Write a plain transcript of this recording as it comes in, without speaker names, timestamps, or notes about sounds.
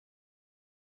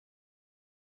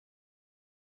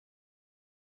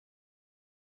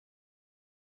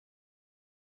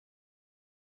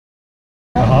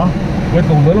with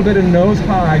a little bit of nose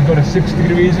high, go to 60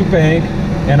 degrees of bank,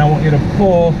 and I want you to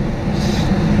pull,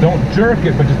 don't jerk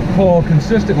it, but just pull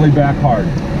consistently back hard.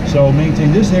 So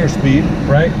maintain this airspeed.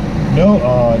 Right? No,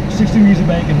 60 degrees of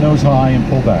bank and nose high and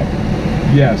pull back.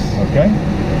 Yes. Okay.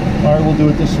 All right, we'll do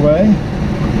it this way.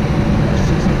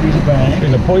 60 degrees of bank.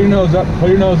 And pull your nose up, pull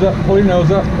your nose up, pull your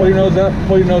nose up, pull your nose up,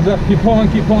 pull your nose up. Keep pulling,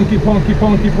 keep pulling, keep pulling, keep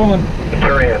pulling, keep pulling.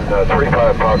 Centurion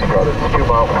 35 Foxtrot, it's 2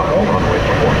 mile final, runway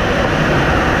 24.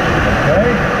 Okay.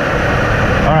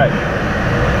 All right.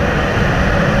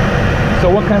 So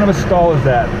what kind of a stall is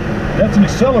that? That's an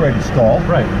accelerated stall.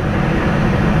 Right.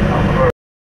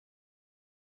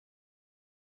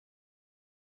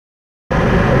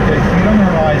 Okay, feet on the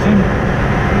horizon.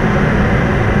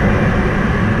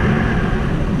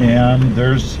 And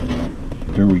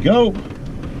there we go.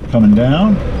 Coming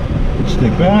down.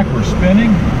 Stick back, we're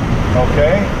spinning.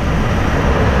 Okay.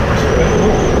 We're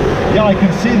spinning. Yeah, I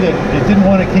can see that it didn't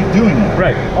want to keep doing that.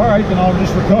 Right. All right, then I'll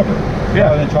just recover. Yeah.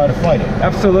 Rather than try to fight it.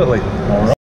 Absolutely. All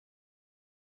right.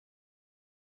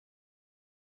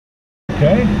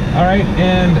 Okay. All right,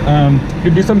 and you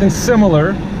could do something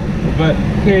similar, but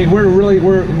okay, I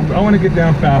want to get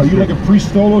down faster. Are you like a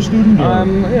pre-stolo student? Or?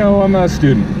 You know, I'm a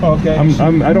student. Okay.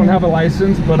 I don't have a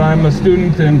license, but I'm a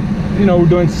student, and you know, we're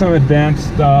doing some advanced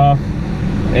stuff,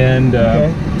 and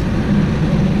okay.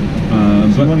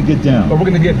 So you want to get down. But we're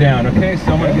going to get down, okay?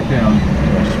 So I'm going to get down.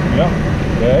 Yeah.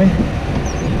 Okay.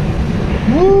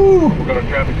 Woo! We're going to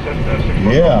traffic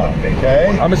system. Yeah.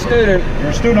 Okay. I'm a student. You're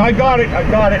a student. I got it. I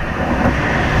got it. All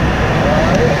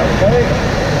right. Okay.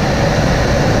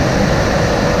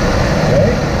 Okay.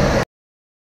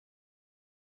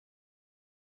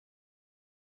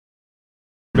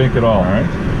 Bank it all. All right.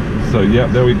 So, yeah,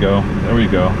 there we go. There we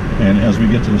go. And as we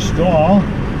get to the stall.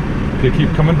 Okay, keep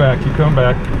coming back. Keep coming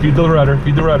back. Feed the rudder.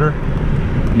 Feed the rudder.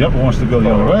 Yep, it wants to go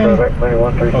the other way.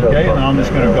 Okay, and I'm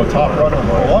just going to go top rudder and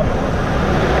pull up.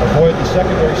 Avoid the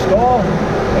secondary stall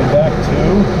and back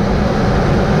to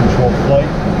controlled flight.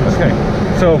 Okay,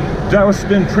 so that was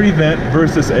spin prevent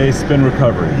versus a spin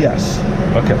recovery. Yes.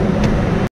 Okay.